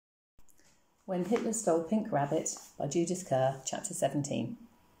When Hitler Stole Pink Rabbit by Judith Kerr, Chapter 17.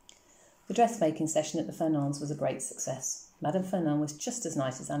 The dressmaking session at the Fernands was a great success. Madame Fernand was just as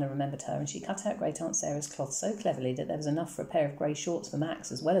nice as Anna remembered her, and she cut out Great Aunt Sarah's cloth so cleverly that there was enough for a pair of grey shorts for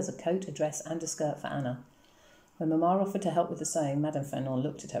Max, as well as a coat, a dress and a skirt for Anna. When Mamma offered to help with the sewing, Madame Fernand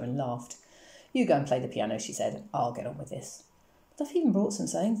looked at her and laughed. "You go and play the piano," she said. "I'll get on with this." "But I've even brought some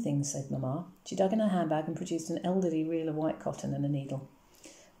sewing things," said Mamma. She dug in her handbag and produced an elderly reel of white cotton and a needle.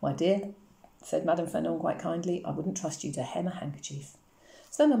 "My dear," said Madame Fernand quite kindly, "I wouldn't trust you to hem a handkerchief."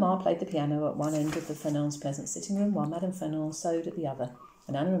 So Mamma played the piano at one end of the Fernands' pleasant sitting room, while Madame Fernand sewed at the other,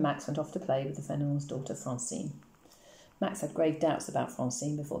 and Anna and Max went off to play with the Fernands' daughter Francine. Max had grave doubts about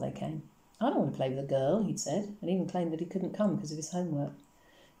Francine before they came. "I don't want to play with a girl," he'd said, and even claimed that he couldn't come because of his homework.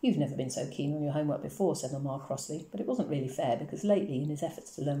 "You've never been so keen on your homework before," said Mamma crossly, but it wasn't really fair, because lately, in his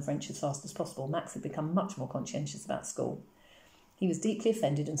efforts to learn French as fast as possible, Max had become much more conscientious about school. He was deeply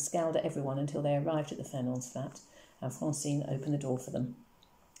offended and scowled at everyone until they arrived at the Fernands' flat, and Francine opened the door for them.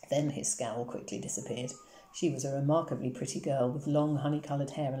 Then his scowl quickly disappeared. She was a remarkably pretty girl with long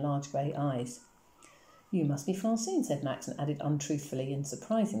honey-coloured hair and large grey eyes. "You must be Francine," said Max, and added untruthfully in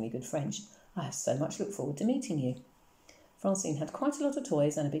surprisingly good French, "I have so much looked forward to meeting you." Francine had quite a lot of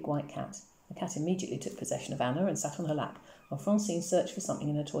toys and a big white cat. The cat immediately took possession of Anna and sat on her lap, while Francine searched for something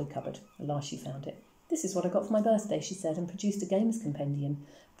in her toy cupboard. At last she found it. "This is what I got for my birthday," she said, and produced a games compendium,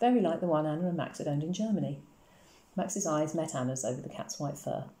 very like the one Anna and Max had owned in Germany. Max's eyes met Anna's over the cat's white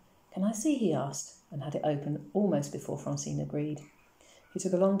fur. "Can I see?" he asked, and had it open almost before Francine agreed. He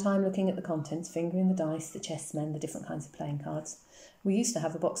took a long time looking at the contents, fingering the dice, the chessmen, the different kinds of playing cards. "We used to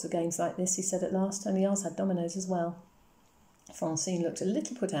have a box of games like this," he said at last, "only ours had dominoes as well." Francine looked a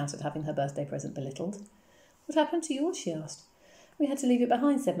little put out at having her birthday present belittled. "What happened to yours?" she asked. "We had to leave it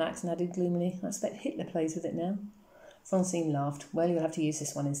behind," said Max, and added gloomily, "I expect Hitler plays with it now." Francine laughed. "Well, you'll have to use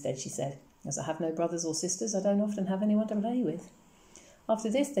this one instead," she said. "As I have no brothers or sisters, I don't often have anyone to play with."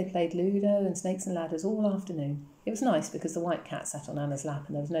 After this, they played Ludo and Snakes and Ladders all afternoon. It was nice because the white cat sat on Anna's lap,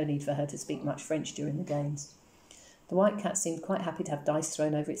 and there was no need for her to speak much French during the games. The white cat seemed quite happy to have dice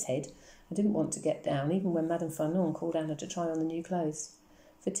thrown over its head, and didn't want to get down, even when Madame Fernand called Anna to try on the new clothes.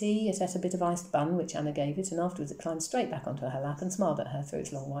 For tea, it ate a bit of iced bun, which Anna gave it, and afterwards it climbed straight back onto her lap and smiled at her through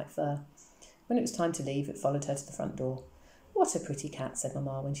its long white fur. When it was time to leave, it followed her to the front door. "What a pretty cat," said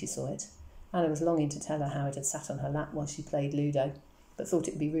Mamma when she saw it. Anna was longing to tell her how it had sat on her lap while she played Ludo, but thought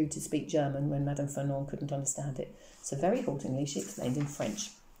it would be rude to speak German when Madame Fernand couldn't understand it, so very haltingly she explained in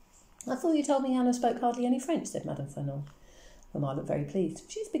French. "I thought you told me Anna spoke hardly any French," said Madame Fernand. Mamma looked very pleased.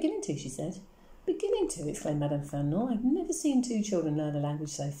 "She's beginning to," she said. "Beginning to!" exclaimed Madame Fernand. "I've never seen two children learn a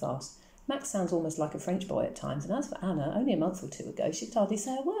language so fast. Max sounds almost like a French boy at times, and as for Anna, only a month or two ago she could hardly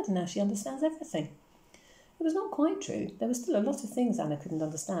say a word, and now she understands everything." It was not quite true. There were still a lot of things Anna couldn't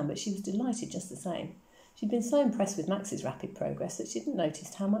understand, but she was delighted just the same. She'd been so impressed with Max's rapid progress that she hadn't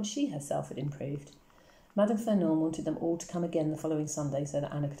noticed how much she herself had improved. Madame Fernand wanted them all to come again the following Sunday so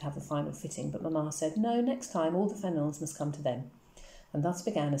that Anna could have the final fitting, but Mamma said, "No, next time all the Fernands must come to them." And thus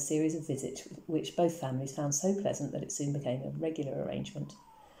began a series of visits which both families found so pleasant that it soon became a regular arrangement.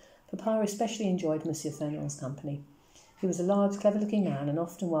 Papa especially enjoyed Monsieur Fernand's company. He was a large, clever-looking man, and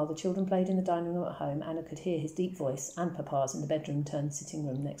often while the children played in the dining room at home, Anna could hear his deep voice and Papa's in the bedroom turned sitting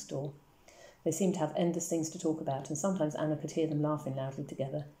room next door. They seemed to have endless things to talk about, and sometimes Anna could hear them laughing loudly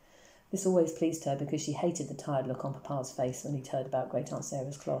together. This always pleased her because she hated the tired look on Papa's face when he'd heard about Great Aunt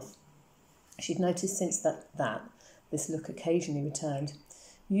Sarah's cloth. She'd noticed since that this look occasionally returned,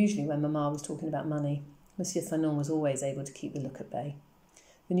 usually when Mamma was talking about money. Monsieur Fernand was always able to keep the look at bay.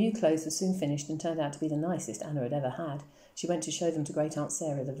 The new clothes were soon finished and turned out to be the nicest Anna had ever had. She went to show them to Great Aunt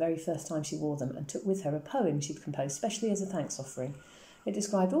Sarah the very first time she wore them, and took with her a poem she'd composed specially as a thanks offering. It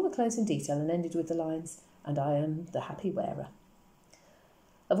described all the clothes in detail and ended with the lines, "And I am the happy wearer."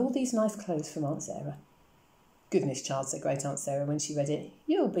 Of all these nice clothes from Aunt Sarah. "Goodness, child," said Great Aunt Sarah when she read it,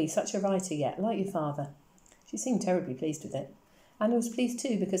 "you'll be such a writer yet, like your father." She seemed terribly pleased with it. Anna was pleased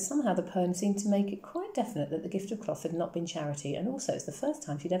too, because somehow the poem seemed to make it quite definite that the gift of cloth had not been charity, and also it's the first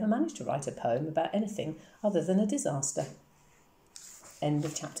time she'd ever managed to write a poem about anything other than a disaster. End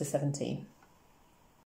of chapter 17.